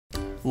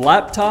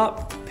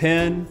Laptop,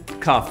 pen,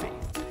 coffee.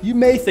 You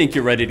may think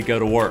you're ready to go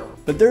to work,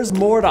 but there's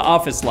more to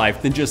office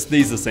life than just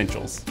these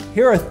essentials.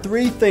 Here are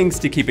 3 things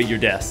to keep at your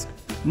desk.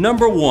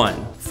 Number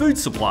 1, food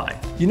supply.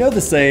 You know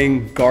the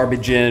saying,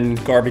 garbage in,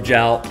 garbage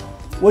out?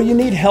 Well, you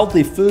need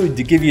healthy food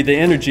to give you the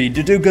energy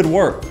to do good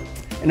work.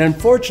 And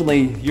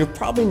unfortunately, you're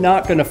probably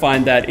not going to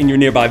find that in your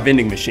nearby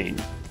vending machine.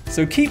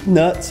 So keep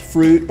nuts,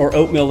 fruit, or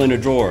oatmeal in a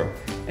drawer,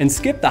 and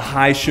skip the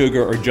high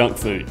sugar or junk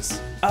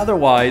foods.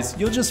 Otherwise,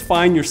 you'll just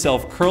find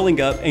yourself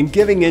curling up and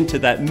giving into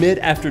that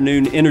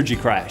mid-afternoon energy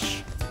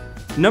crash.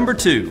 Number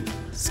 2,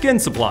 skin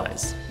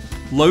supplies.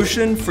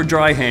 Lotion for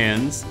dry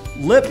hands,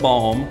 lip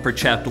balm for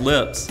chapped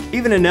lips,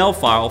 even a nail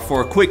file for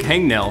a quick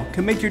hangnail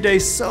can make your day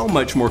so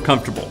much more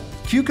comfortable.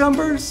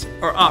 Cucumbers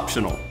are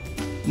optional.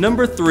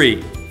 Number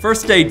 3,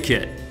 first aid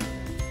kit.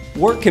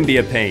 Work can be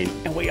a pain,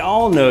 and we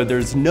all know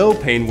there's no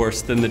pain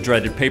worse than the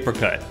dreaded paper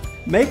cut.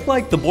 Make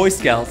like the Boy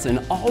Scouts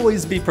and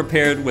always be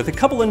prepared with a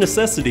couple of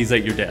necessities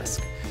at your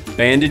desk.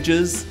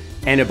 Bandages,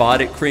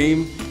 antibiotic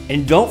cream,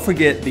 and don't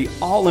forget the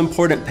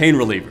all-important pain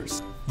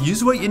relievers.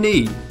 Use what you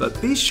need,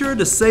 but be sure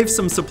to save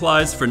some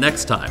supplies for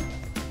next time.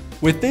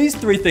 With these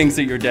 3 things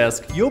at your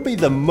desk, you'll be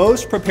the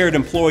most prepared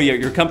employee at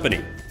your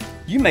company.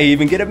 You may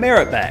even get a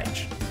merit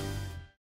badge.